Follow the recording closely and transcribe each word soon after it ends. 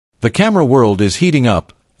The camera world is heating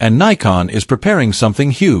up, and Nikon is preparing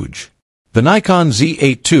something huge. The Nikon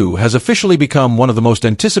Z8 II has officially become one of the most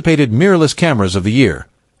anticipated mirrorless cameras of the year,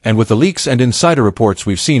 and with the leaks and insider reports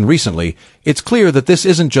we've seen recently, it's clear that this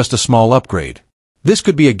isn't just a small upgrade. This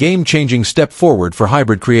could be a game-changing step forward for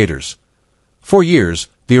hybrid creators. For years,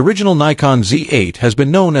 the original Nikon Z8 has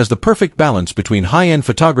been known as the perfect balance between high-end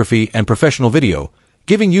photography and professional video,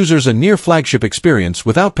 giving users a near-flagship experience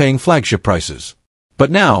without paying flagship prices. But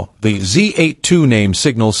now, the Z8 II name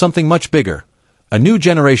signals something much bigger. A new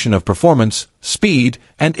generation of performance, speed,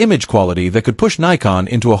 and image quality that could push Nikon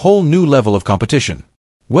into a whole new level of competition.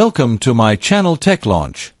 Welcome to my channel Tech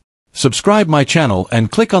Launch. Subscribe my channel and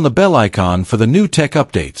click on the bell icon for the new tech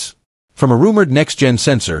updates. From a rumored next-gen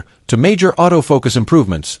sensor, to major autofocus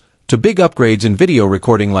improvements, to big upgrades in video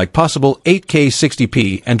recording like possible 8K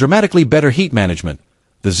 60p and dramatically better heat management,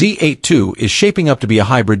 the Z8 II is shaping up to be a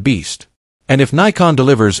hybrid beast. And if Nikon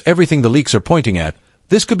delivers everything the leaks are pointing at,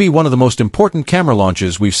 this could be one of the most important camera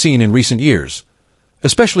launches we've seen in recent years.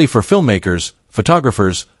 Especially for filmmakers,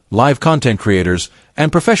 photographers, live content creators,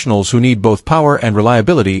 and professionals who need both power and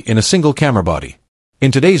reliability in a single camera body.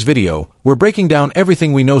 In today's video, we're breaking down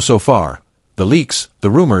everything we know so far: the leaks, the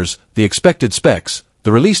rumors, the expected specs,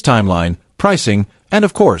 the release timeline, pricing, and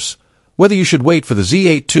of course, whether you should wait for the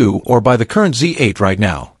Z8 II or buy the current Z8 right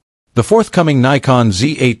now. The forthcoming Nikon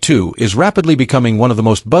Z8 II is rapidly becoming one of the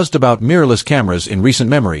most buzzed-about mirrorless cameras in recent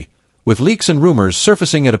memory, with leaks and rumors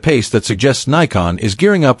surfacing at a pace that suggests Nikon is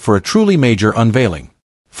gearing up for a truly major unveiling.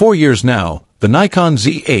 For years now, the Nikon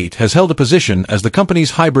Z8 has held a position as the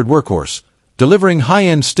company's hybrid workhorse, delivering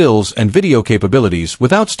high-end stills and video capabilities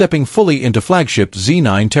without stepping fully into flagship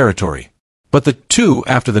Z9 territory. But the II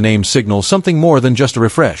after the name signals something more than just a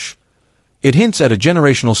refresh. It hints at a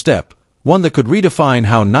generational step, one that could redefine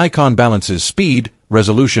how Nikon balances speed,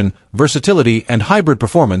 resolution, versatility, and hybrid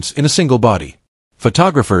performance in a single body.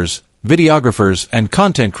 Photographers, videographers, and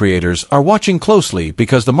content creators are watching closely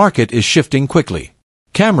because the market is shifting quickly.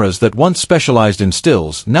 Cameras that once specialized in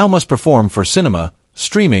stills now must perform for cinema,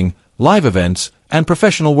 streaming, live events, and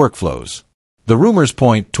professional workflows. The rumors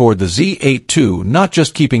point toward the Z8 II not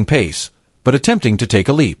just keeping pace, but attempting to take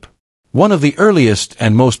a leap. One of the earliest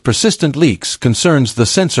and most persistent leaks concerns the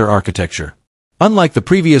sensor architecture. Unlike the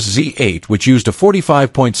previous Z8, which used a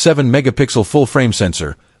 45.7 megapixel full-frame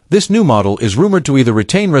sensor, this new model is rumored to either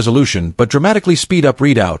retain resolution but dramatically speed up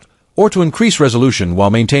readout, or to increase resolution while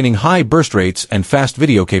maintaining high burst rates and fast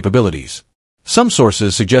video capabilities. Some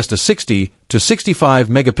sources suggest a 60 to 65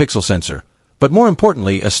 megapixel sensor, but more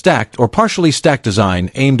importantly a stacked or partially stacked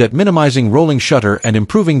design aimed at minimizing rolling shutter and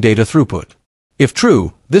improving data throughput. If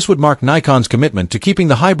true, this would mark Nikon's commitment to keeping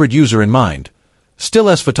the hybrid user in mind. Still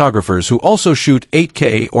less photographers who also shoot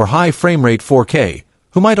 8K or high frame rate 4K,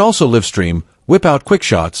 who might also live stream, whip out quick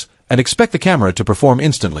shots, and expect the camera to perform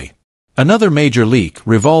instantly. Another major leak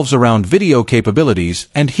revolves around video capabilities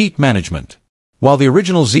and heat management. While the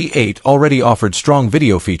original Z8 already offered strong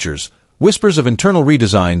video features, whispers of internal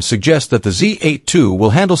redesign suggest that the Z8 II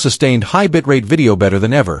will handle sustained high bitrate video better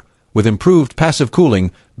than ever, with improved passive cooling,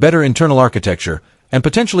 better internal architecture, and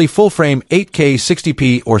potentially full-frame 8K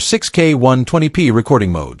 60p or 6K 120p recording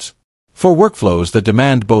modes. For workflows that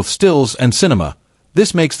demand both stills and cinema,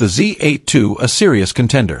 this makes the Z8 II a serious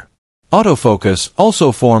contender. Autofocus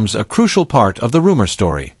also forms a crucial part of the rumor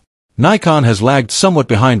story. Nikon has lagged somewhat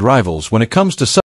behind rivals when it comes to